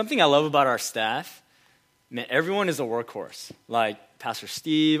Something I love about our staff, man, everyone is a workhorse. Like Pastor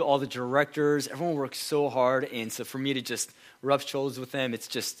Steve, all the directors, everyone works so hard. And so for me to just rub shoulders with them, it's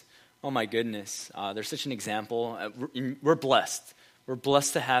just, oh my goodness. They're such an example. We're blessed. We're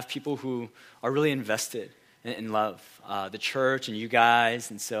blessed to have people who are really invested in love, the church and you guys.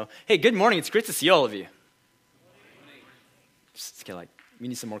 And so, hey, good morning. It's great to see all of you. Just get we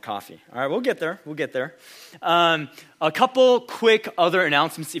need some more coffee. All right, we'll get there. A couple quick other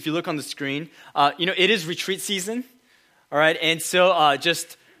announcements. If you look on the screen, it is retreat season. All right, and so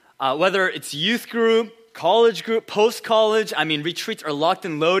just whether it's youth group, college group, post-college, retreats are locked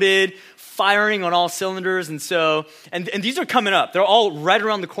and loaded, firing on all cylinders, and so, and these are coming up. They're all right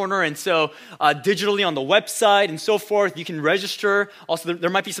around the corner, and so digitally on the website and so forth, you can register. Also,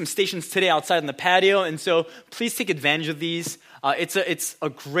 there might be some stations today outside on the patio, and so please take advantage of these. It's a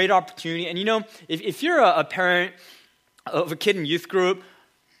great opportunity, and if you're a parent of a kid in youth group,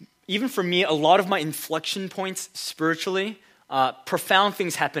 even for me, a lot of my inflection points spiritually, profound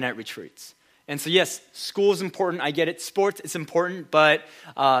things happen at retreats. And so yes, school is important, I get it. Sports is important, but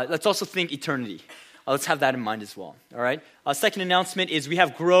let's also think eternity. Let's have that in mind as well, all right? Second announcement is we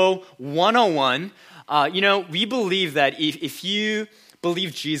have Grow 101. We believe that if you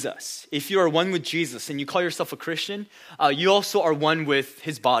believe Jesus, if you are one with Jesus and you call yourself a Christian, you also are one with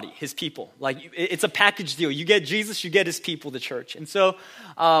his body, his people. It's a package deal. You get Jesus, you get his people, the church. And so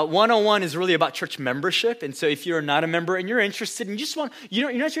 101 is really about church membership. And so if you're not a member and you're interested and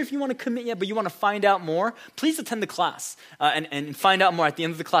you're not sure if you want to commit yet, but you want to find out more, please attend the class and find out more. At the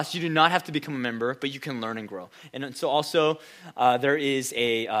end of the class, you do not have to become a member, but you can learn and grow. And so also there is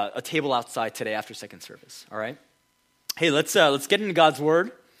a table outside today after second service, all right? Hey, let's get into God's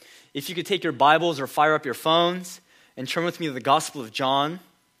Word. If you could take your Bibles or fire up your phones and turn with me to the Gospel of John.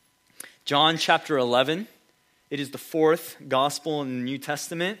 John chapter 11. It is the fourth Gospel in the New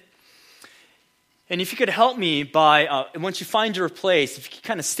Testament. And if you could help me by, once you find your place, if you could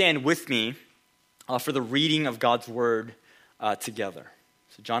kind of stand with me for the reading of God's Word together.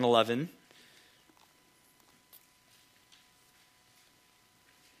 So John 11.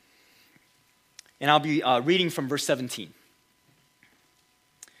 And I'll be reading from verse 17.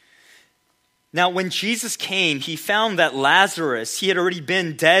 Now, when Jesus came, he found that Lazarus, he had already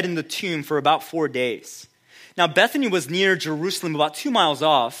been dead in the tomb for about 4 days. Now, Bethany was near Jerusalem, about 2 miles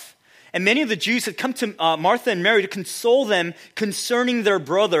off, and many of the Jews had come to Martha and Mary to console them concerning their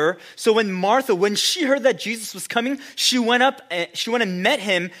brother. So when Martha, when she heard that Jesus was coming, she went and met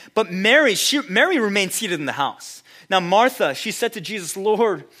him, but Mary remained seated in the house. Now Martha, she said to Jesus,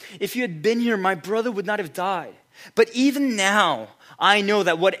 "Lord, if you had been here, my brother would not have died. But even now, I know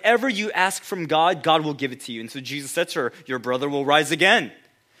that whatever you ask from God, God will give it to you." And so Jesus said to her, "Your brother will rise again."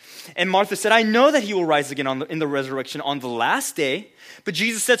 And Martha said, "I know that he will rise again in the resurrection on the last day." But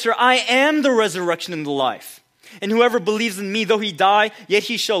Jesus said to her, "I am the resurrection and the life. And whoever believes in me, though he die, yet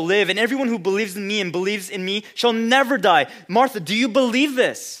he shall live. And everyone who believes in me and believes in me shall never die." Martha, do you believe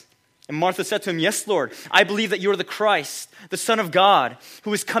this? And Martha said to him, "Yes, Lord, I believe that you are the Christ, the Son of God,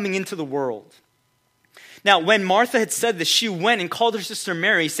 who is coming into the world." Now, when Martha had said this, she went and called her sister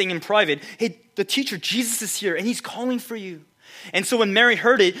Mary, saying in private, "Hey, the teacher, Jesus is here, and he's calling for you." And so when Mary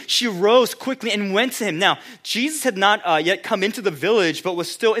heard it, she rose quickly and went to him. Now, Jesus had not yet come into the village, but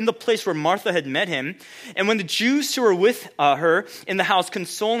was still in the place where Martha had met him. And when the Jews who were with her in the house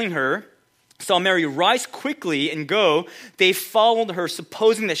consoling her saw Mary rise quickly and go, they followed her,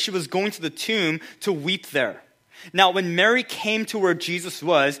 supposing that she was going to the tomb to weep there. Now, when Mary came to where Jesus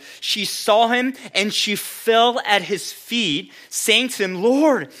was, she saw him and she fell at his feet, saying to him,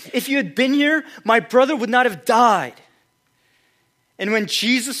 "Lord, if you had been here, my brother would not have died." And when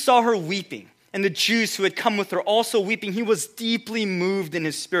Jesus saw her weeping, and the Jews who had come with her also weeping, he was deeply moved in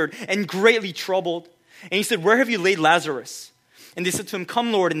his spirit and greatly troubled. And he said, "Where have you laid Lazarus?" And they said to him,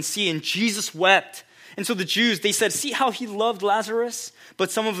 "Come, Lord, and see." And Jesus wept. And so the Jews, they said, "See how he loved Lazarus?" But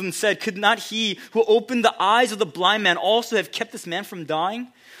some of them said, "Could not he who opened the eyes of the blind man also have kept this man from dying?"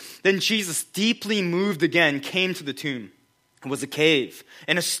 Then Jesus, deeply moved again, came to the tomb. It was a cave,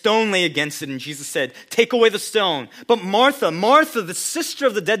 and a stone lay against it. And Jesus said, "Take away the stone." But Martha, the sister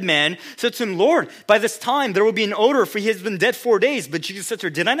of the dead man, said to him, "Lord, by this time there will be an odor, for he has been dead 4 days." But Jesus said to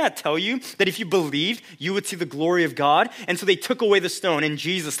her, "Did I not tell you that if you believed, you would see the glory of God?" And so they took away the stone, and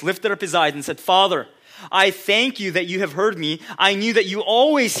Jesus lifted up his eyes and said, "Father, I thank you that you have heard me. I knew that you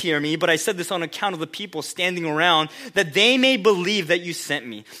always hear me, but I said this on account of the people standing around, that they may believe that you sent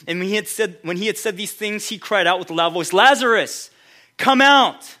me." And when he had said these things, he cried out with a loud voice, "Lazarus, come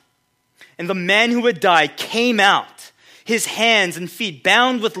out." And the man who had died came out, his hands and feet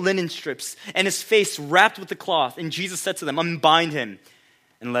bound with linen strips, and his face wrapped with a cloth. And Jesus said to them, "Unbind him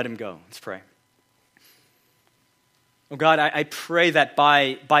and let him go. Let's pray. Oh God, I pray that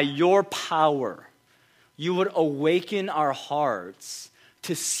by your power, you would awaken our hearts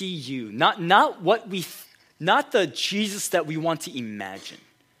to see you, not the Jesus that we want to imagine,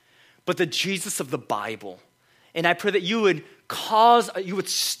 but the Jesus of the Bible. And I pray that you would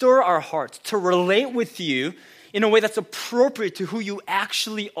stir our hearts to relate with you in a way that's appropriate to who you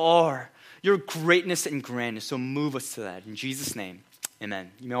actually are, your greatness and grandness. So move us to that. In Jesus' name,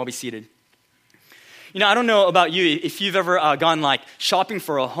 amen. You may all be seated. I don't know about you, if you've ever gone shopping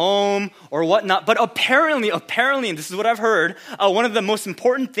for a home or whatnot, but apparently, and this is what I've heard, one of the most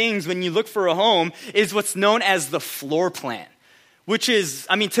important things when you look for a home is what's known as the floor plan. Which is,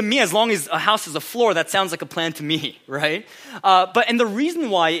 to me, as long as a house has a floor, that sounds like a plan to me, right? And the reason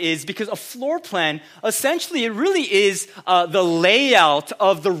why is because a floor plan, essentially, it really is the layout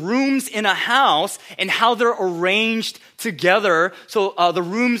of the rooms in a house and how they're arranged together. So the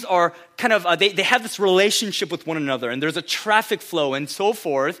rooms are kind of, they have this relationship with one another, and there's a traffic flow and so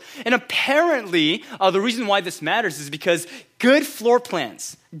forth. And apparently, the reason why this matters is because good floor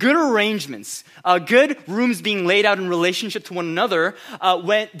plans, good arrangements, good rooms being laid out in relationship to one another,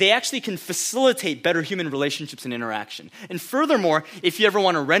 when they actually can facilitate better human relationships and interaction. And furthermore, if you ever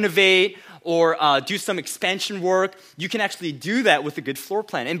want to renovate or do some expansion work, you can actually do that with a good floor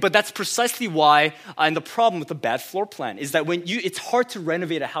plan. But that's precisely why, and the problem with a bad floor plan is that it's hard to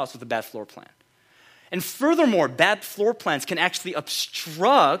renovate a house with a bad floor plan. And furthermore, bad floor plans can actually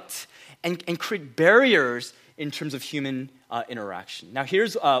obstruct and create barriers in terms of human interaction. Now,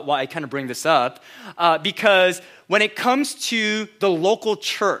 here's why I kind of bring this up, because when it comes to the local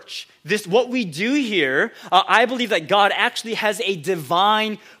church, what we do here, I believe that God actually has a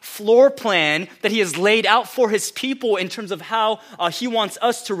divine floor plan that he has laid out for his people in terms of how he wants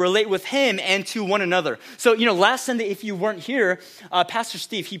us to relate with him and to one another. So, last Sunday, if you weren't here, Pastor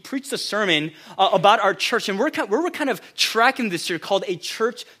Steve, he preached a sermon about our church, and we're kind of tracking this year called A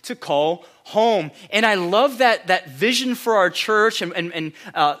Church to Call Home. And I love that vision for our church and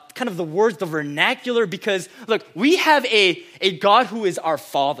kind of the words, the vernacular, because look, we have a God who is our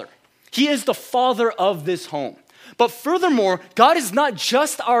Father. He is the Father of this home. But furthermore, God is not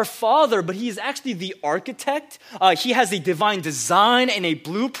just our Father, but he is actually the architect. He has a divine design and a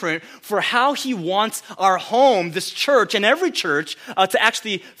blueprint for how he wants our home, this church and every church, to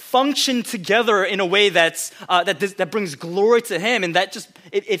actually function together in a way that brings glory to him, and that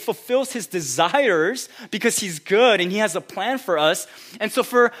it fulfills his desires because he's good and he has a plan for us. And so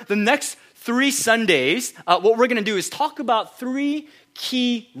for the next 3 Sundays, what we're going to do is talk about 3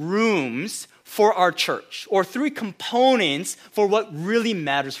 key rooms for our church, or 3 components for what really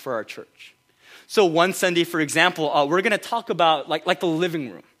matters for our church. So one Sunday, for example, we're going to talk about like the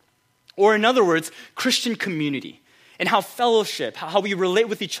living room, or in other words, Christian community, and how fellowship, how we relate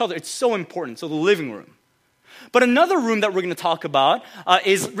with each other, it's so important. So the living room. But another room that we're going to talk about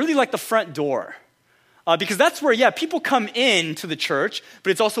is really like the front door. Because that's where, people come in to the church, but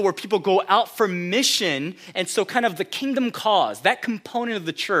it's also where people go out for mission. And so kind of the kingdom cause, that component of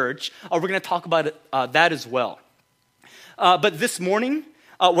the church, we're going to talk about that as well. But this morning,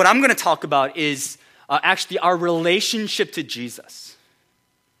 what I'm going to talk about is actually our relationship to Jesus.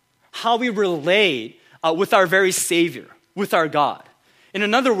 How we relate with our very Savior, with our God. And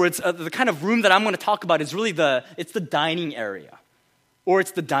in other words, the kind of room that I'm going to talk about is really it's the dining area, or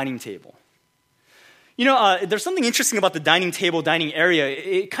it's the dining table. There's something interesting about the dining table, dining area.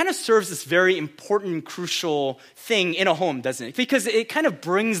 It kind of serves this very important, crucial thing in a home, doesn't it? Because it kind of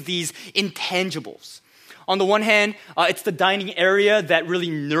brings these intangibles. On the one hand, it's the dining area that really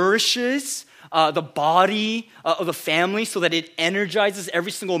nourishes the body of the family so that it energizes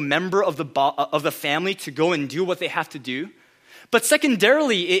every single member of the family to go and do what they have to do. But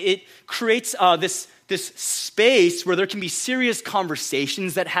secondarily, it creates this space where there can be serious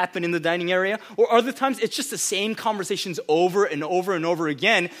conversations that happen in the dining area, or other times it's just the same conversations over and over and over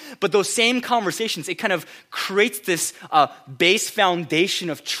again, but those same conversations, it kind of creates this base foundation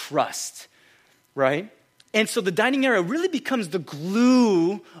of trust, right? And so the dining area really becomes the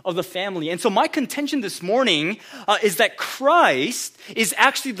glue of the family. And so my contention this morning is that Christ is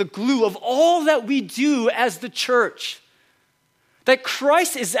actually the glue of all that we do as the church. That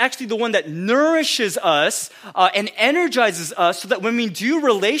Christ is actually the one that nourishes us and energizes us so that when we do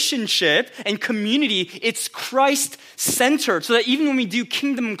relationship and community, it's Christ-centered. So that even when we do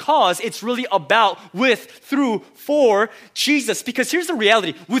kingdom cause, it's really about, with, through, for Jesus. Because here's the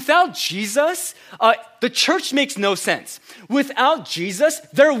reality. Without Jesus, the church makes no sense. Without Jesus,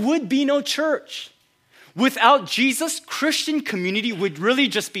 there would be no church. Without Jesus, Christian community would really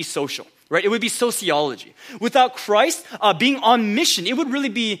just be social. right? It would be sociology. Without Christ being on mission, it would really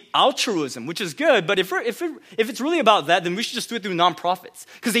be altruism, which is good. But if it's really about that, then we should just do it through nonprofits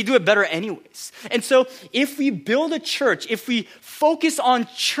because they do it better anyways. And so if we build a church, if we focus on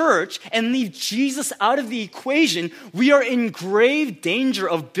church and leave Jesus out of the equation, we are in grave danger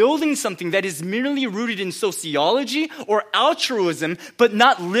of building something that is merely rooted in sociology or altruism, but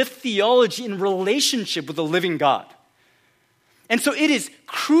not live theology in relationship with the living God. And so it is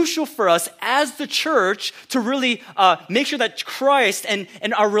crucial for us as the church to really make sure that Christ and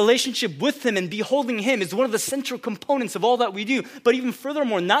our relationship with Him and beholding Him is one of the central components of all that we do. But even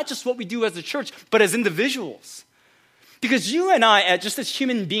furthermore, not just what we do as a church, but as individuals. Because you and I, just as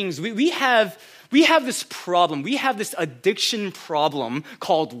human beings, we have this problem. We have this addiction problem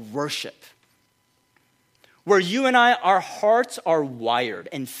called worship. Where you and I, our hearts are wired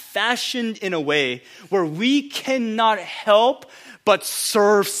and fashioned in a way where we cannot help but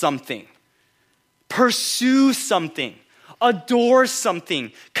serve something, pursue something, adore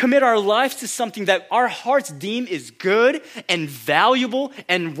something, commit our lives to something that our hearts deem is good and valuable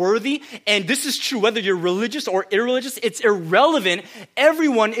and worthy. And this is true whether you're religious or irreligious. It's irrelevant.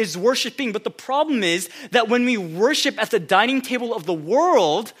 Everyone is worshiping. But the problem is that when we worship at the dining table of the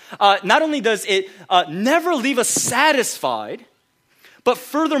world, not only does it never leave us satisfied, but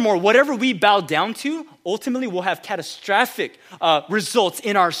furthermore, whatever we bow down to ultimately will have catastrophic results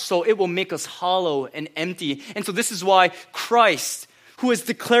in our soul. It will make us hollow and empty. And so this is why Christ, who has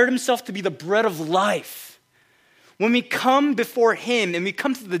declared Himself to be the bread of life, when we come before Him and we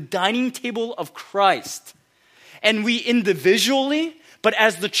come to the dining table of Christ, and we individually, but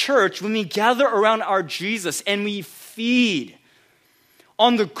as the church, when we gather around our Jesus and we feed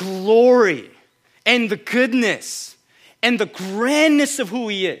on the glory and the goodness and the grandness of who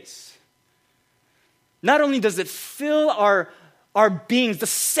He is, not only does it fill our beings, the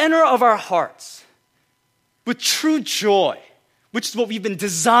center of our hearts, with true joy, which is what we've been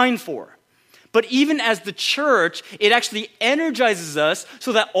designed for, but even as the church, it actually energizes us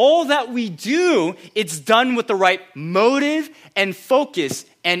so that all that we do, it's done with the right motive and focus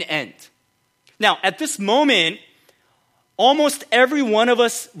and end. Now, at this moment, almost every one of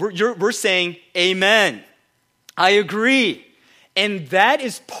us, we're saying, amen. I agree. And that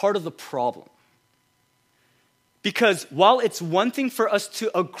is part of the problem. Because while it's one thing for us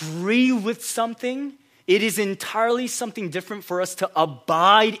to agree with something, it is entirely something different for us to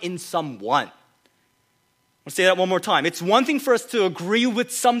abide in someone. I'll say that one more time. It's one thing for us to agree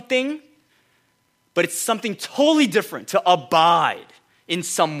with something, but it's something totally different to abide in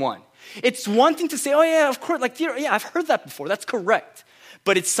someone. It's one thing to say, oh yeah, of course, I've heard that before, that's correct.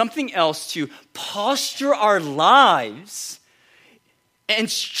 But it's something else to posture our lives and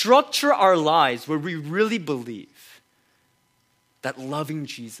structure our lives where we really believe that loving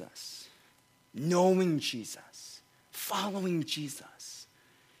Jesus, knowing Jesus, following Jesus,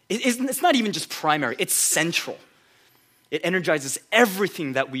 it's not even just primary, it's central. It energizes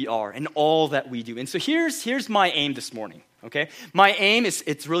everything that we are and all that we do. And so here's my aim this morning, okay? My aim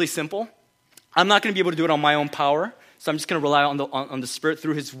it's really simple. I'm not going to be able to do it on my own power. So I'm just going to rely on the Spirit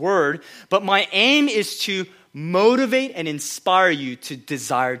through His Word. But my aim is to motivate and inspire you to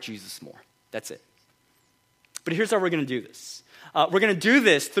desire Jesus more. That's it. But here's how we're going to do this. We're going to do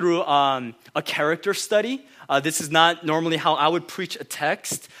this through a character study. This is not normally how I would preach a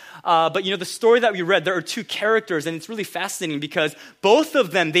text. But the story that we read, there are two characters, and it's really fascinating because both of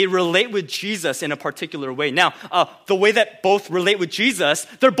them, they relate with Jesus in a particular way. Now, the way that both relate with Jesus,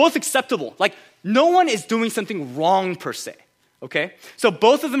 they're both acceptable. Like, no one is doing something wrong per se, okay? So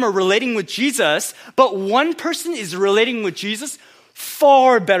both of them are relating with Jesus, but one person is relating with Jesus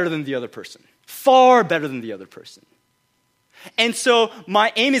far better than the other person. Far better than the other person. And so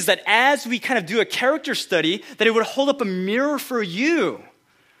my aim is that as we kind of do a character study, that it would hold up a mirror for you.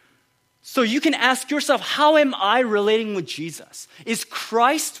 So you can ask yourself, how am I relating with Jesus? Is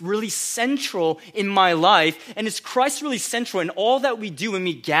Christ really central in my life? And is Christ really central in all that we do when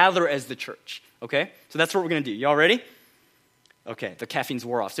we gather as the church? Okay? So that's what we're going to do. Y'all ready? Okay, the caffeine's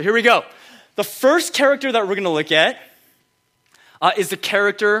wore off. So here we go. The first character that we're going to look at is the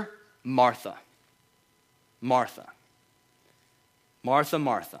character Martha. Martha.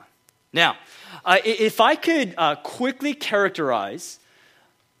 Now, if I could quickly characterize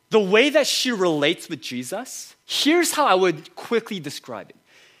the way that she relates with Jesus, here's how I would quickly describe it.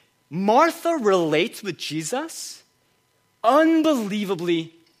 Martha relates with Jesus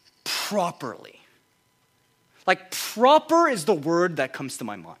unbelievably properly. Like, proper is the word that comes to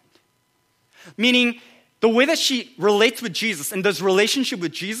my mind. Meaning, the way that she relates with Jesus and does relationship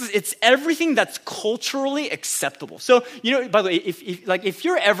with Jesus, it's everything that's culturally acceptable. So, by the way, if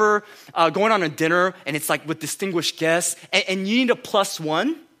you're ever going on a dinner and it's like with distinguished guests and you need a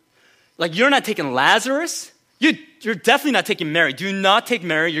 +1, like you're not taking Lazarus, you're definitely not taking Mary. Do not take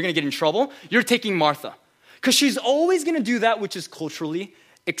Mary, you're gonna get in trouble. You're taking Martha. Because she's always gonna do that which is culturally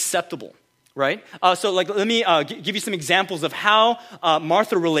acceptable. Right? So let me give you some examples of how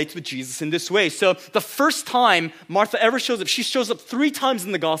Martha relates with Jesus in this way. So the first time Martha ever shows up, she shows up 3 times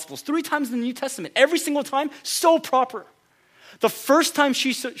in the Gospels, 3 times in the New Testament. Every single time, so proper. The first time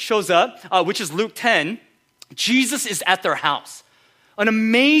she shows up, which is Luke 10, Jesus is at their house. An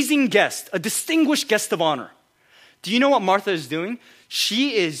amazing guest, a distinguished guest of honor. Do you know what Martha is doing?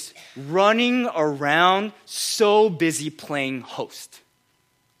 She is running around so busy playing host.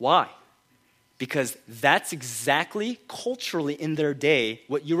 Why? Because that's exactly culturally in their day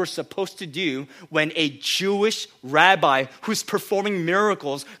what you were supposed to do when a Jewish rabbi who's performing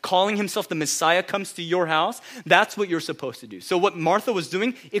miracles, calling himself the Messiah, comes to your house. That's what you're supposed to do. So what Martha was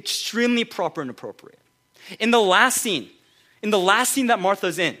doing, extremely proper and appropriate. In the last scene that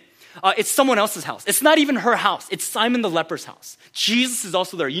Martha's in, it's someone else's house. It's not even her house. It's Simon the leper's house. Jesus is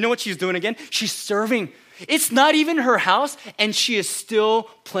also there. You know what she's doing again? She's serving. It's not even her house, and she is still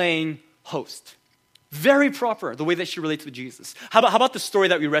playing host. Very proper, the way that she relates with Jesus. How about the story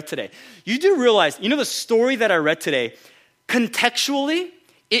that we read today? You do realize, the story that I read today, contextually,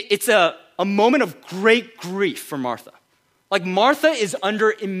 it's a moment of great grief for Martha. Like Martha is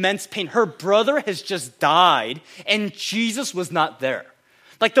under immense pain. Her brother has just died, and Jesus was not there.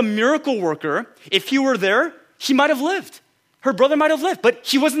 Like the miracle worker, if he were there, he might have lived. Her brother might have lived, but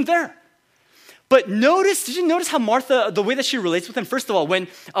he wasn't there. But did you notice how Martha, the way that she relates with him? First of all, when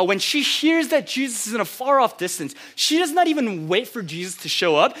she hears that Jesus is in a far off distance, she does not even wait for Jesus to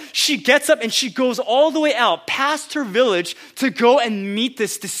show up. She gets up and she goes all the way out past her village to go and meet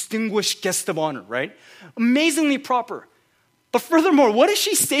this distinguished guest of honor, right? Amazingly proper. But furthermore, what does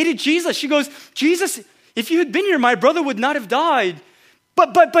she say to Jesus? She goes, Jesus, if you had been here, my brother would not have died.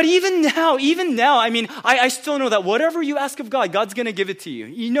 But even now, I mean, I still know that whatever you ask of God, God's going to give it to you.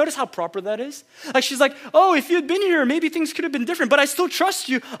 You notice how proper that is? Like she's like, oh, if you had been here, maybe things could have been different, but I still trust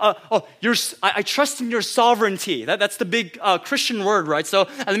you. I trust in your sovereignty. That's the big Christian word, right? So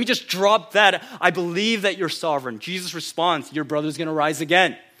let me just drop that. I believe that you're sovereign. Jesus responds, your brother's going to rise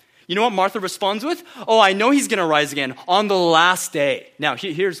again. You know what Martha responds with? Oh, I know he's going to rise again on the last day. Now,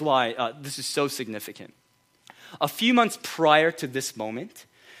 here's why this is so significant. A few months prior to this moment,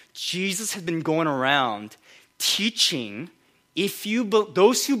 Jesus had been going around teaching,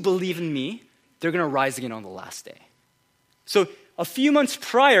 those who believe in me, they're going to rise again on the last day. So a few months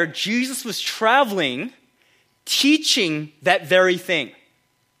prior, Jesus was traveling, teaching that very thing.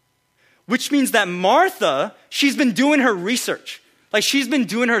 Which means that Martha, she's been doing her research. Like she's been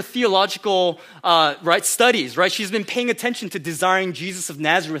doing her theological studies, right? She's been paying attention to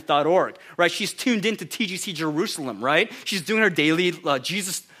desiringjesusofnazareth.org, right? She's tuned into TGC Jerusalem, right? She's doing her daily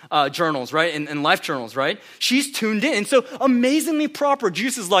Jesus journals, right? And life journals, right? She's tuned in. And so amazingly proper.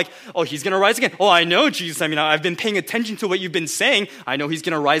 Jesus is like, oh, he's going to rise again. Oh, I know, Jesus. I mean, I've been paying attention to what you've been saying. I know he's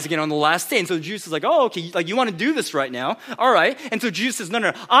going to rise again on the last day. And so Jesus is like, oh, okay, like you want to do this right now? All right. And so Jesus says,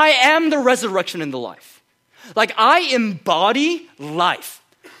 no. I am the resurrection and the life. Like I embody life.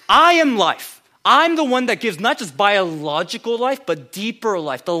 I am life. I'm the one that gives not just biological life, but deeper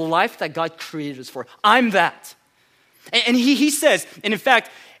life, the life that God created us for. I'm that. And he says, and in fact,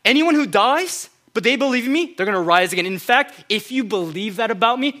 anyone who dies, but they believe in me, they're going to rise again. In fact, if you believe that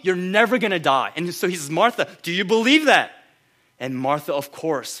about me, you're never going to die. And so he says, Martha, do you believe that? And Martha, of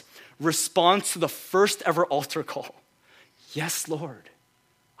course, responds to the first ever altar call. Yes, Lord.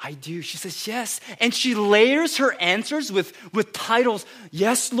 I do. She says, yes. And she layers her answers with titles.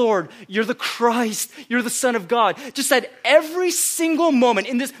 Yes, Lord, you're the Christ. You're the Son of God. Just at every single moment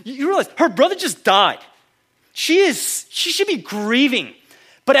in this, you realize her brother just died. She should be grieving.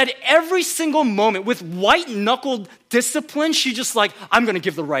 But at every single moment with white-knuckled discipline, she just like, I'm going to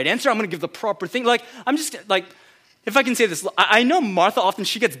give the right answer. I'm going to give the proper thing. Like, I'm just like, if I can say this, I know Martha often,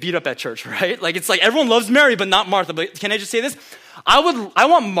 she gets beat up at church, right? Like, it's like everyone loves Mary, but not Martha. But can I just say this? I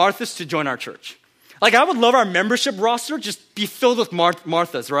want Marthas to join our church. Like, I would love our membership roster just be filled with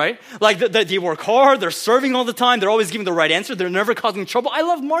Marthas, right? Like, they work hard, they're serving all the time, they're always giving the right answer, they're never causing trouble. I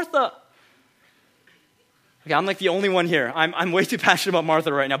love Martha. Okay, I'm like the only one here. I'm way too passionate about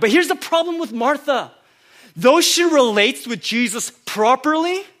Martha right now. But here's the problem with Martha. Though she relates with Jesus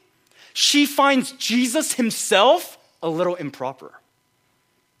properly, she finds Jesus himself a little improper.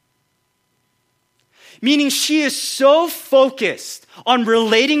 Meaning she is so focused on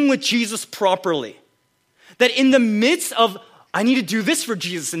relating with Jesus properly that in the midst of, I need to do this for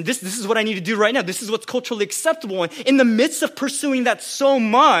Jesus, and this is what I need to do right now. This is what's culturally acceptable. And in the midst of pursuing that so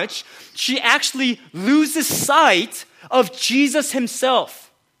much, she actually loses sight of Jesus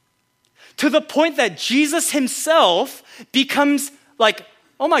himself, to the point that Jesus himself becomes like,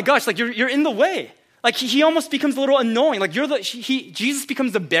 oh my gosh, like you're in the way. Like he almost becomes a little annoying. Like Jesus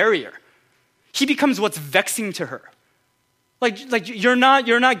becomes the barrier. He becomes what's vexing to her. Like you're not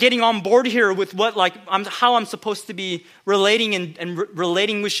getting on board here with what how I'm supposed to be relating and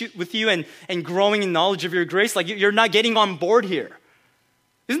relating with you and growing in knowledge of your grace. Like you're not getting on board here.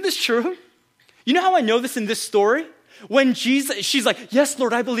 Isn't this true? You know how I know this in this story? When she's like, yes,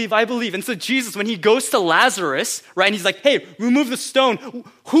 Lord, I believe. And so Jesus, when he goes to Lazarus, right, and he's like, hey, remove the stone.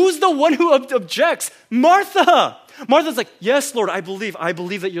 Who's the one who objects? Martha. Martha's like, yes, Lord, I believe. I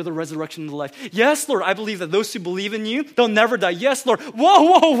believe that you're the resurrection and the life. Yes, Lord, I believe that those who believe in you, they'll never die. Yes, Lord.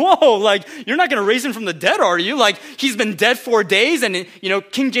 Whoa. Like, you're not going to raise him from the dead, are you? Like, he's been dead 4 days, and,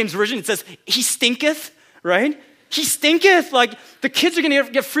 King James Version, it says, he stinketh, right? He stinketh. Like, the kids are going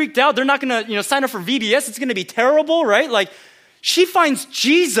to get freaked out. They're not going to, sign up for VBS. It's going to be terrible, right? Like, she finds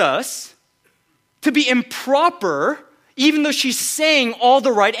Jesus to be improper, even though she's saying all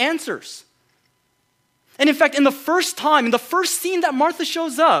the right answers. And in fact, in the first scene that Martha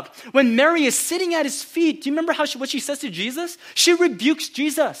shows up, when Mary is sitting at his feet, do you remember what she says to Jesus? She rebukes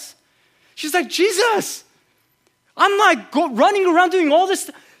Jesus. She's like, Jesus, I'm like running around doing all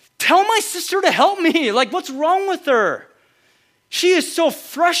this. Tell my sister to help me. Like, what's wrong with her? She is so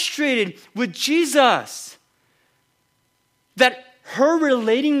frustrated with Jesus that her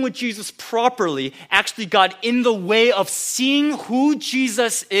relating with Jesus properly actually got in the way of seeing who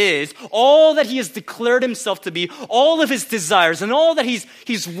Jesus is, all that he has declared himself to be, all of his desires, and all that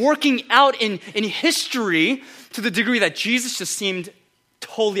he's working out in history, to the degree that Jesus just seemed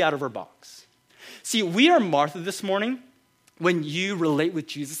totally out of her box. See, we are Martha this morning when you relate with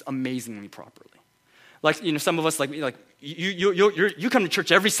Jesus amazingly properly. Like, some of us, you come to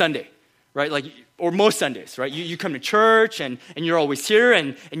church every Sunday, right? Like, or most Sundays, right? You come to church and you're always here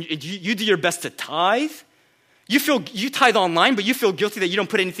and you do your best to tithe. You tithe online, but you feel guilty that you don't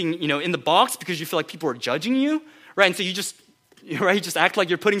put anything, in the box because you feel like people are judging you, right? And so you just act like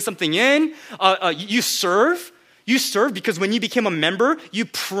you're putting something in. You serve because when you became a member, you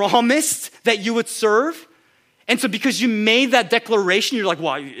promised that you would serve. And so because you made that declaration, you're like,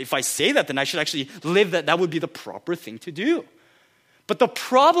 well, if I say that, then I should actually live that. That would be the proper thing to do. But the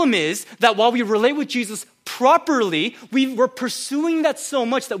problem is that while we relate with Jesus properly, we're pursuing that so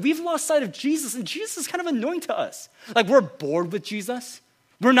much that we've lost sight of Jesus, and Jesus is kind of annoying to us. Like, we're bored with Jesus.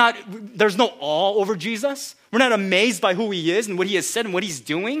 There's no awe over Jesus. We're not amazed by who he is and what he has said and what he's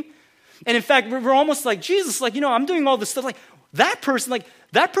doing. And in fact, we're almost like, Jesus, I'm doing all this stuff. Like, that person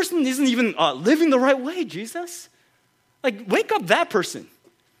isn't even living the right way, Jesus. Like, wake up that person.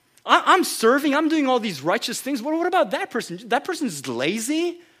 I'm serving, I'm doing all these righteous things. What about that person? That person's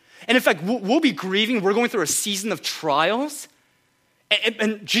lazy. And in fact, we'll be grieving. We're going through a season of trials.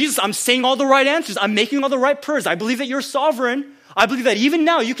 And Jesus, I'm saying all the right answers. I'm making all the right prayers. I believe that you're sovereign. I believe that even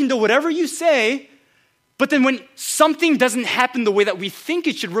now you can do whatever you say. But then when something doesn't happen the way that we think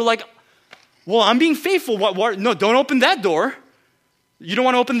it should, we're like, well, I'm being faithful. No, don't open that door. You don't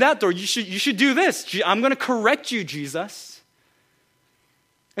want to open that door. You should do this. I'm going to correct you, Jesus.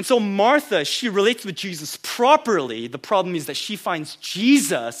 And so Martha, she relates with Jesus properly. The problem is that she finds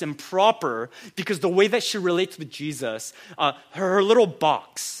Jesus improper because the way that she relates with Jesus, her little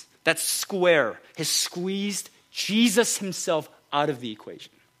box, that square, has squeezed Jesus himself out of the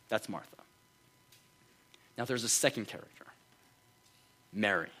equation. That's Martha. Now there's a second character,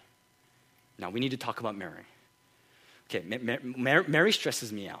 Mary. Now we need to talk about Mary. Okay, Mary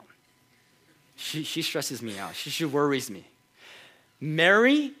stresses me out. She stresses me out. She worries me.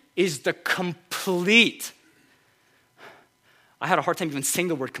 Mary is the complete, I had a hard time even saying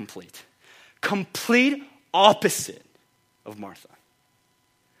the word complete opposite of Martha.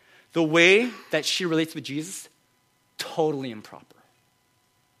 The way that she relates with Jesus, totally improper.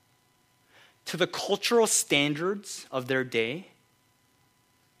 To the cultural standards of their day,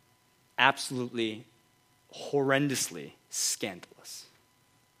 absolutely, horrendously scandalous.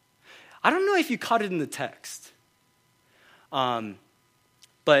 I don't know if you caught it in the text.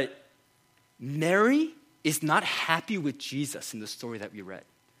 But Mary is not happy with Jesus in the story that we read.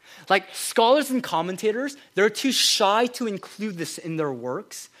 Like, scholars and commentators, they're too shy to include this in their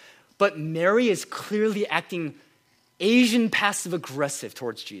works, but Mary is clearly acting Asian passive-aggressive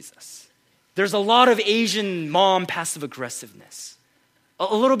towards Jesus. There's a lot of Asian mom passive-aggressiveness.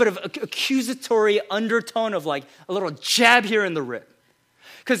 A little bit of accusatory undertone of like a little jab here in the rib.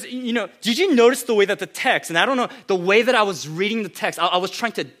 Because, did you notice the way that the text, and I don't know, the way that I was reading the text, I was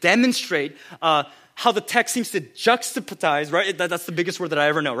trying to demonstrate how the text seems to juxtapose, right? That's the biggest word that I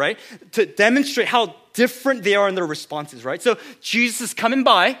ever know, right? To demonstrate how different they are in their responses, right? So Jesus is coming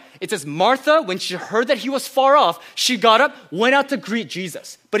by. It says Martha, when she heard that he was far off, she got up, went out to greet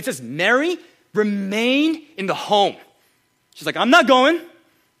Jesus. But it says Mary remained in the home. She's like, I'm not going.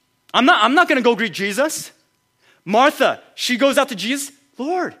 I'm not going to go greet Jesus. Martha, she goes out to Jesus.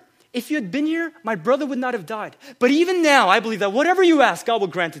 Lord, if you had been here, my brother would not have died. But even now, I believe that whatever you ask, God will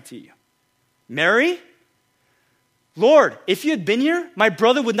grant it to you. Mary, Lord, if you had been here, my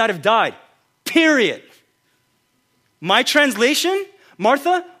brother would not have died. Period. My translation,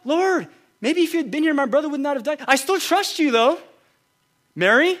 Martha, Lord, maybe if you had been here, my brother would not have died. I still trust you though.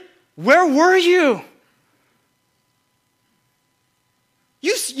 Mary, where were you?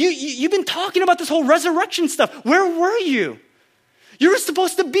 You've been talking about this whole resurrection stuff. Where were you? You were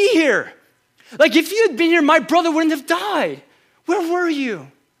supposed to be here. Like if you had been here, my brother wouldn't have died. Where were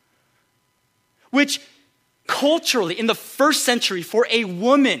you? Which culturally, in the first century, for a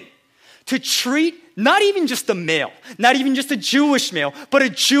woman to treat not even just a male, not even just a Jewish male, but a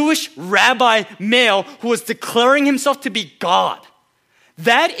Jewish rabbi male who was declaring himself to be God,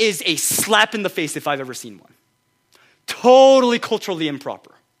 that is a slap in the face if I've ever seen one. Totally culturally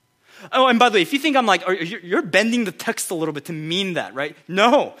improper. Oh, and by the way, if you think I'm like, you're bending the text a little bit to mean that, right?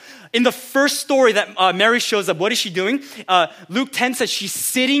 No. In the first story that Mary shows up, what is she doing? Luke 10 says she's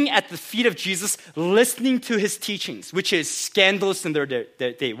sitting at the feet of Jesus, listening to his teachings, which is scandalous in their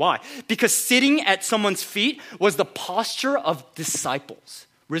day. Why? Because sitting at someone's feet was the posture of disciples,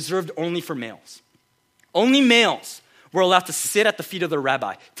 reserved only for males. Only males were allowed to sit at the feet of the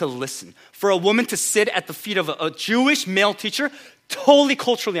rabbi to listen. For a woman to sit at the feet of a Jewish male teacher, totally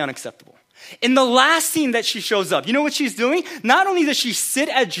culturally unacceptable. In the last scene that she shows up, you know what she's doing? Not only does she sit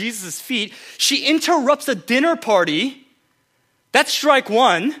at Jesus' feet, she interrupts a dinner party. That's strike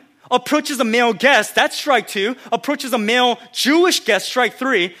one. Approaches a male guest. That's strike two. Approaches a male Jewish guest. Strike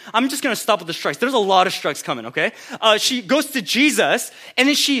three. I'm just going to stop with the strikes. There's a lot of strikes coming, okay? She goes to Jesus, and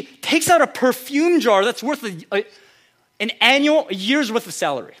then she takes out a perfume jar that's worth a year's worth of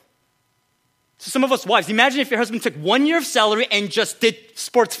salary. So some of us wives, imagine if your husband took 1 year of salary and just did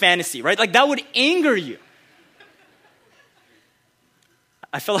sports fantasy, right? Like that would anger you.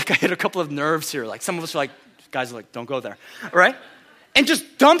 I felt like I hit a couple of nerves here. Like some of us are like, guys are like, don't go there, all right? And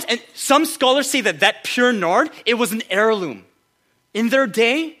just dumped, and some scholars say that pure nard, it was an heirloom. In their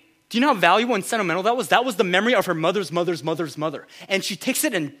day, do you know how valuable and sentimental that was? That was the memory of her mother's mother's mother's mother. And she takes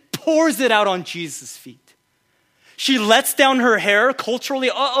it and pours it out on Jesus' feet. She lets down her hair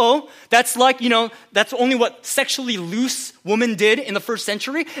culturally. That's like, that's only what sexually loose women did in the first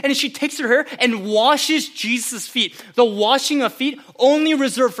century. And she takes her hair and washes Jesus' feet. The washing of feet only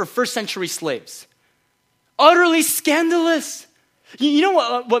reserved for first century slaves. Utterly scandalous. You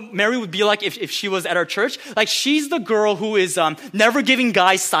know what Mary would be like if she was at our church? Like she's the girl who is never giving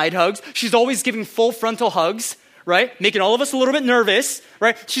guys side hugs. She's always giving full frontal hugs, right? Making all of us a little bit nervous,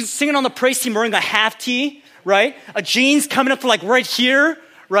 right? She's singing on the praise team wearing a half tee, right? A jeans coming up to like right here,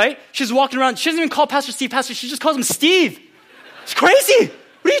 right? She's walking around. She doesn't even call Pastor Steve Pastor. She just calls him Steve. It's crazy.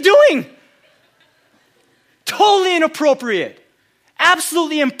 What are you doing? Totally inappropriate.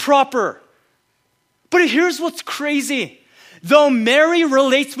 Absolutely improper. But here's what's crazy. Though Mary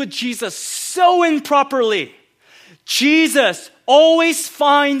relates with Jesus so improperly, Jesus always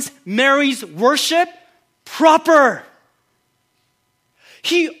finds Mary's worship proper.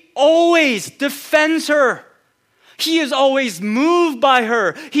 He always defends her. He is always moved by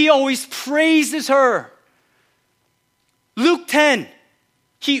her. He always praises her. Luke 10,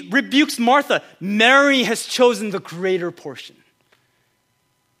 he rebukes Martha. Mary has chosen the greater portion.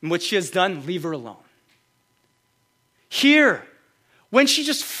 And what she has done, leave her alone. Here, when she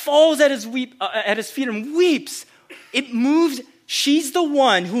just falls at his feet and weeps, it moves. She's the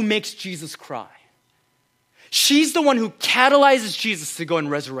one who makes Jesus cry. She's the one who catalyzes Jesus to go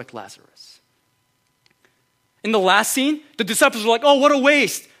and resurrect Lazarus. In the last scene, the disciples were like, oh, what a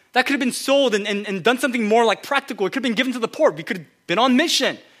waste. That could have been sold and done something more like practical. It could have been given to the poor. We could have been on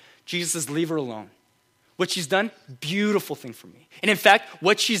mission. Jesus says, leave her alone. What she's done, beautiful thing for me. And in fact,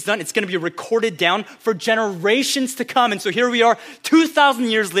 what she's done, it's going to be recorded down for generations to come. And so here we are 2,000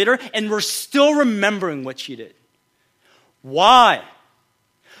 years later, and we're still remembering what she did. Why?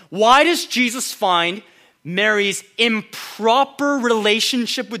 Why does Jesus find Mary's improper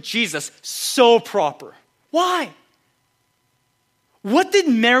relationship with Jesus so proper? Why? What did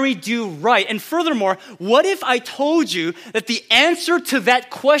Mary do right? And furthermore, what if I told you that the answer to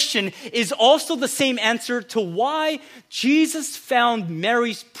that question is also the same answer to why Jesus found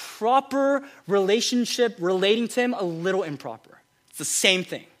Mary's proper relationship relating to him a little improper? It's the same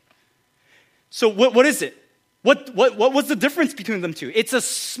thing. So what is it? What was the difference between them two? It's a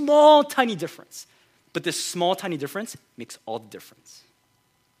small, tiny difference. But this small, tiny difference makes all the difference.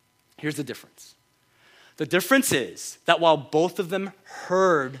 Here's the difference. The difference is that while both of them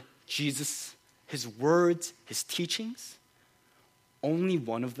heard Jesus, his words, his teachings, only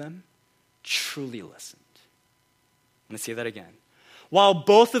one of them truly listened. I'm going to say that again. While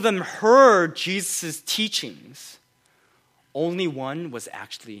both of them heard Jesus' teachings, only one was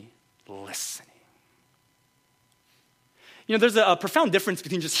actually listening. You know, there's a profound difference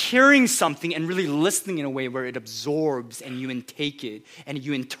between just hearing something and really listening in a way where it absorbs and you intake it and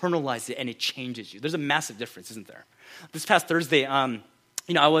you internalize it and it changes you. There's a massive difference, isn't there? This past Thursday, I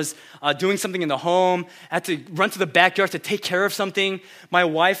was doing something in the home. I had to run to the backyard to take care of something. My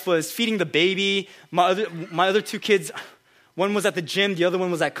wife was feeding the baby. My other two kids, one was at the gym, the other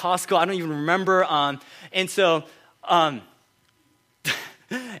one was at Costco. I don't even remember. And so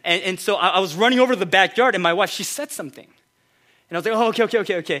I was running over to the backyard, and my wife, she said something. And I was like,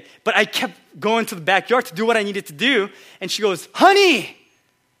 oh, okay. But I kept going to the backyard to do what I needed to do. And she goes, honey.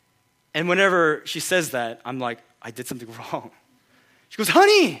 And whenever she says that, I'm like, I did something wrong. She goes,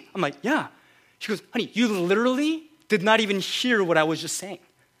 honey. I'm like, yeah. She goes, honey, you literally did not even hear what I was just saying.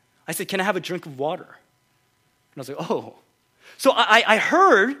 I said, can I have a drink of water? And I was like, oh. So I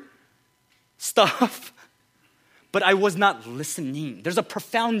heard stuff, but I was not listening. There's a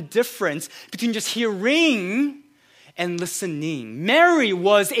profound difference between just hearing and listening. Mary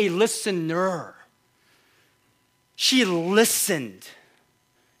was a listener. She listened.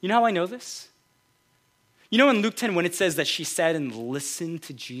 You know how I know this? You know in Luke 10 when it says that she sat and listened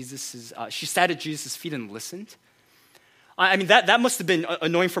to she sat at Jesus' feet and listened? I mean, that must have been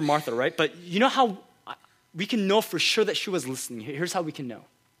annoying for Martha, right? But you know how we can know for sure that she was listening? Here's how we can know.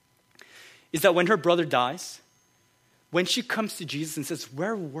 Is that when her brother dies, when she comes to Jesus and says,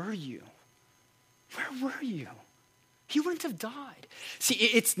 where were you? Where were you? He wouldn't have died. See,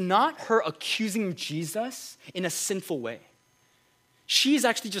 it's not her accusing Jesus in a sinful way. She's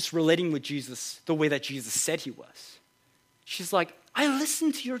actually just relating with Jesus the way that Jesus said he was. She's like, I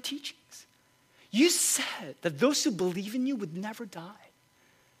listened to your teachings. You said that those who believe in you would never die.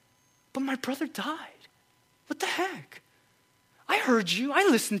 But my brother died. What the heck? I heard you. I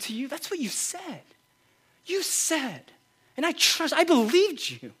listened to you. That's what you said. You said. And I believed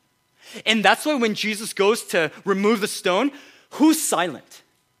you. And that's why when Jesus goes to remove the stone, who's silent?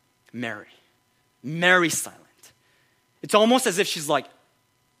 Mary. Mary's silent. It's almost as if she's like,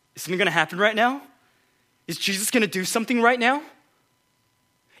 is something going to happen right now? Is Jesus going to do something right now?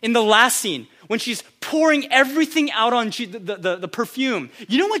 In the last scene, when she's pouring everything out on the perfume,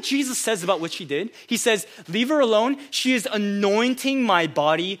 you know what Jesus says about what she did? He says, leave her alone. She is anointing my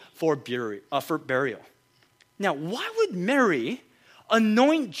body for burial. Now, why would Mary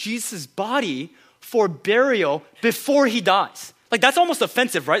anoint Jesus' body for burial before he dies? Like, that's almost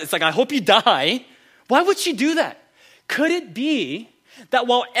offensive, right? It's like, I hope you die. Why would she do that? Could it be that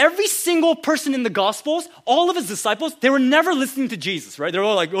while every single person in the Gospels, all of his disciples, they were never listening to Jesus, right? They're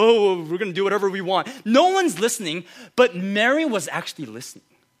all like, oh, we're going to do whatever we want. No one's listening, but Mary was actually listening.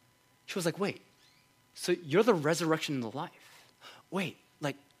 She was like, wait, so you're the resurrection and the life. Wait,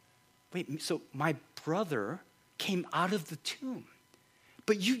 so my brother came out of the tomb.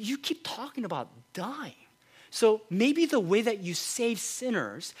 But you keep talking about dying. So maybe the way that you save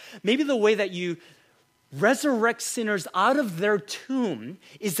sinners, maybe the way that you resurrect sinners out of their tomb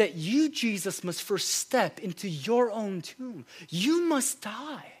is that you, Jesus, must first step into your own tomb. You must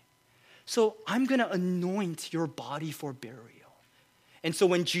die. So I'm going to anoint your body for burial. And so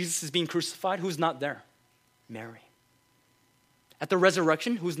when Jesus is being crucified, who's not there? Mary. At the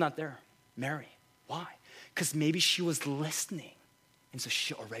resurrection, who's not there? Mary. Why? Because maybe she was listening. And so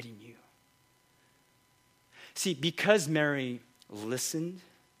she already knew. See, because Mary listened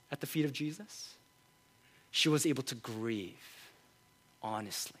at the feet of Jesus, she was able to grieve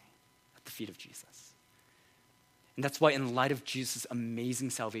honestly at the feet of Jesus. And that's why in light of Jesus' amazing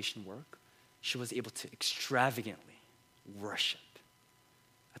salvation work, she was able to extravagantly worship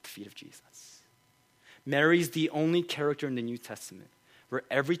at the feet of Jesus. Mary is the only character in the New Testament where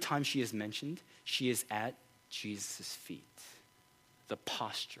every time she is mentioned, she is at Jesus' feet. The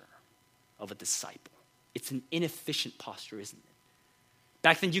posture of a disciple. It's an inefficient posture, isn't it?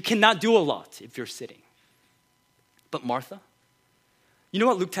 Back then, you cannot do a lot if you're sitting. But Martha, you know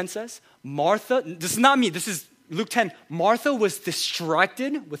what Luke 10 says? Martha, this is not me, this is Luke 10, Martha was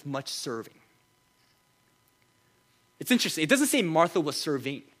distracted with much serving. It's interesting. It doesn't say Martha was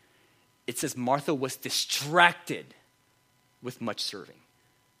serving. It says Martha was distracted with much serving.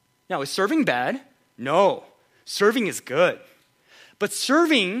 Now, is serving bad? No. Serving is good. But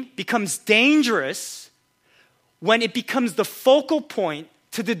serving becomes dangerous when it becomes the focal point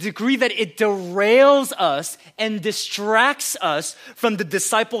to the degree that it derails us and distracts us from the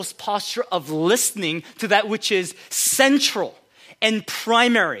disciples' posture of listening to that which is central and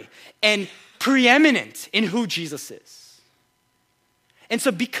primary and preeminent in who Jesus is. And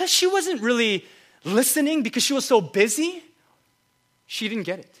so because she wasn't really listening, because she was so busy, she didn't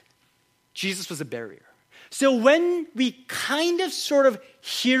get it. Jesus was a barrier. So when we kind of sort of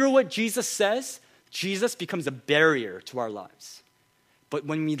hear what Jesus says, Jesus becomes a barrier to our lives. But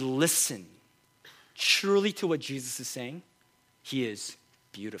when we listen truly to what Jesus is saying, he is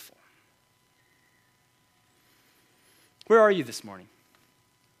beautiful. Where are you this morning?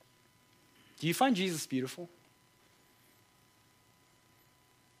 Do you find Jesus beautiful?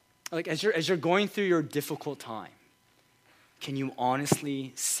 Like as you're going through your difficult time, can you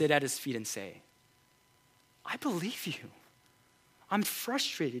honestly sit at his feet and say, I believe you. I'm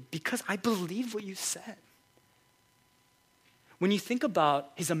frustrated because I believe what you said. When you think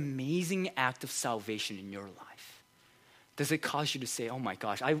about his amazing act of salvation in your life, does it cause you to say, oh my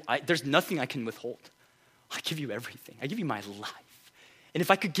gosh, there's nothing I can withhold. I give you everything. I give you my life. And if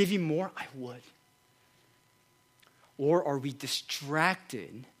I could give you more, I would. Or are we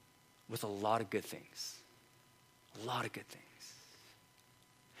distracted with a lot of good things? A lot of good things.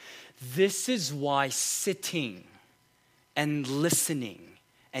 This is why sitting and listening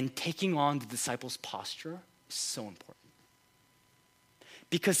and taking on the disciples' posture is so important.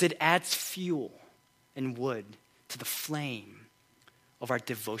 Because it adds fuel and wood to the flame of our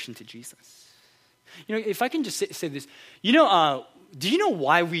devotion to Jesus. You know, if I can just say this, do you know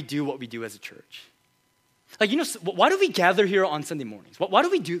why we do what we do as a church? Like, why do we gather here on Sunday mornings? Why do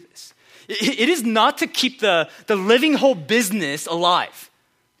we do this? It is not to keep the Living Hope business alive.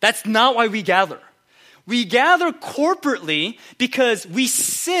 That's not why we gather. We gather corporately because we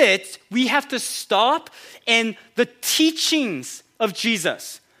have to stop, and the teachings of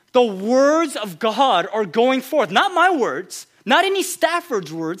Jesus, the words of God are going forth. Not my words, not any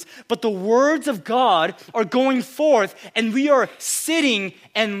Stafford's words, but the words of God are going forth, and we are sitting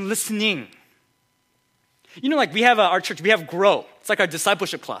and listening. Like we have our church, we have Grow. It's like our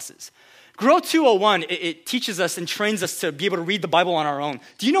discipleship classes. Grow 201, it teaches us and trains us to be able to read the Bible on our own.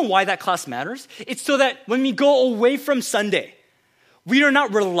 Do you know why that class matters? It's so that when we go away from Sunday, we are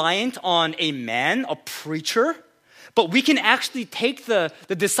not reliant on a man, a preacher, but we can actually take the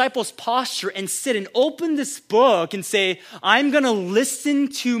disciples' posture and sit and open this book and say, I'm going to listen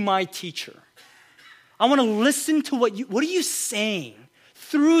to my teacher. I want to listen to what are you saying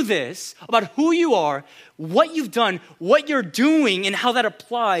through this about who you are, what you've done, what you're doing, and how that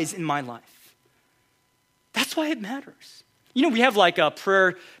applies in my life. That's why it matters. We have like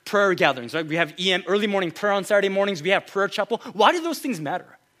prayer gatherings, right? We have EM, early morning prayer on Saturday mornings. We have prayer chapel. Why do those things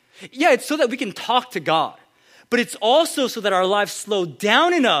matter? Yeah, it's so that we can talk to God. But it's also so that our lives slow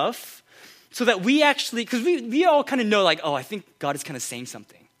down enough so that we actually, because we all kind of know like, oh, I think God is kind of saying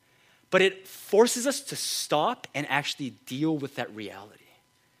something. But it forces us to stop and actually deal with that reality.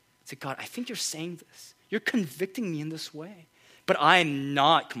 Say, God, I think you're saying this. You're convicting me in this way. But I am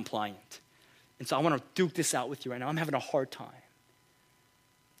not compliant. And so I want to duke this out with you right now. I'm having a hard time.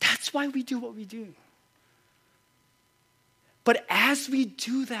 That's why we do what we do. But as we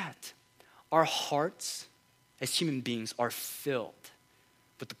do that, our hearts as human beings are filled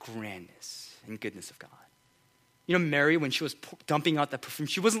with the grandness and goodness of God. Mary, when she was dumping out that perfume,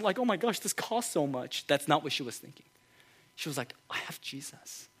 she wasn't like, oh my gosh, this costs so much. That's not what she was thinking. She was like, I have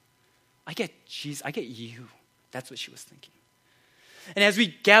Jesus. I get Jesus. I get you. That's what she was thinking. And as we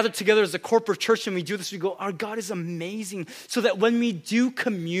gather together as a corporate church and we do this, we go, our God is amazing. So that when we do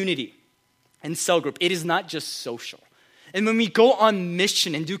community and cell group, it is not just social. And when we go on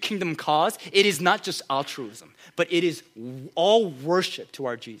mission and do kingdom cause, it is not just altruism, but it is all worship to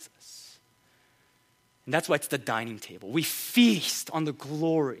our Jesus. And that's why it's the dining table. We feast on the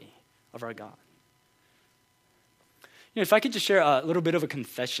glory of our God. If I could just share a little bit of a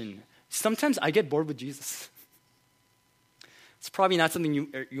confession, sometimes I get bored with Jesus. It's probably not something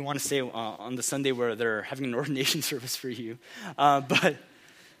you want to say on the Sunday where they're having an ordination service for you. But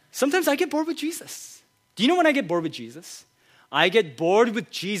sometimes I get bored with Jesus. Do you know when I get bored with Jesus? I get bored with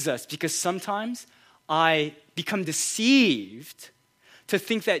Jesus because sometimes I become deceived to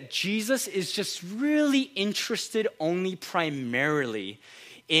think that Jesus is just really interested only primarily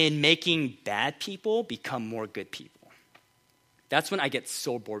in making bad people become more good people. That's when I get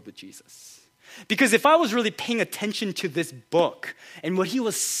so bored with Jesus. Because if I was really paying attention to this book and what he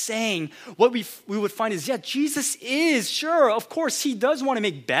was saying, what we would find is, yeah, Jesus is, sure, of course, he does want to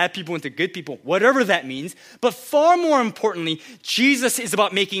make bad people into good people, whatever that means. But far more importantly, Jesus is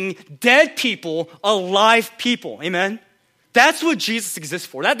about making dead people alive people. Amen? That's what Jesus exists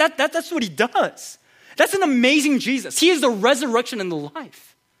for. That's what he does. That's an amazing Jesus. He is the resurrection and the life.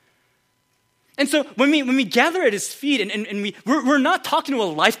 And so when we gather at his feet and we're not talking to a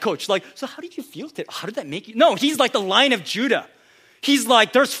life coach, like, so how did you feel today? How did that make you? No, he's like the Lion of Judah. He's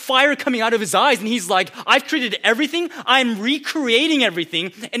like, there's fire coming out of his eyes, and he's like, I've created everything, I'm recreating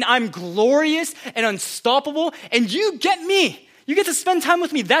everything, and I'm glorious and unstoppable, and you get me. You get to spend time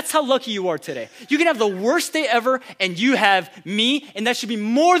with me. That's how lucky you are today. You can have the worst day ever, and you have me, and that should be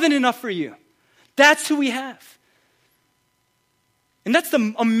more than enough for you. That's who we have. And that's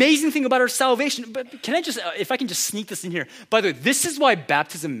the amazing thing about our salvation. But if I can just sneak this in here. By the way, this is why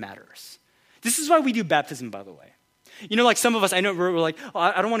baptism matters. This is why we do baptism, by the way. You know, like some of us, I know we're like, oh,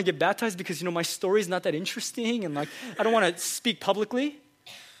 I don't want to get baptized because, my story is not that interesting and like, I don't want to speak publicly.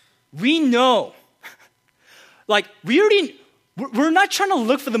 We know, like we're not trying to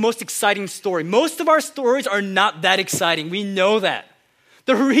look for the most exciting story. Most of our stories are not that exciting. We know that.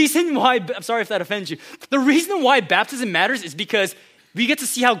 The reason why, I'm sorry if that offends you, the reason why baptism matters is because we get to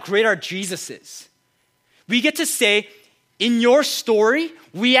see how great our Jesus is. We get to say, in your story,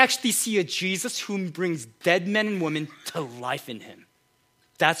 we actually see a Jesus who brings dead men and women to life in him.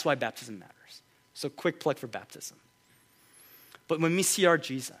 That's why baptism matters. So quick plug for baptism. But when we see our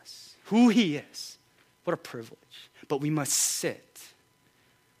Jesus, who he is, what a privilege. But we must sit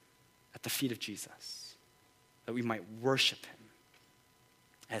at the feet of Jesus that we might worship him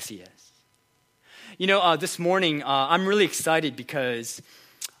as he is. This morning, I'm really excited because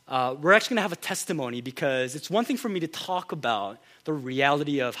we're actually going to have a testimony, because it's one thing for me to talk about the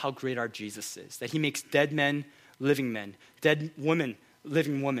reality of how great our Jesus is, that he makes dead men living men, dead women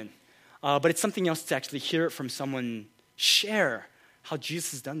living women. But it's something else to actually hear it from someone share how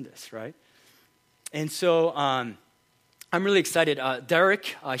Jesus has done this, right? And so I'm really excited.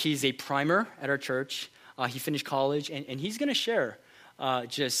 Derek, he's a primer at our church. He finished college, and he's going to share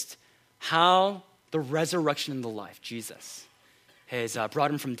just how the resurrection and the life, Jesus, has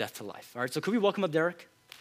brought him from death to life. All right, so could we welcome up Derek?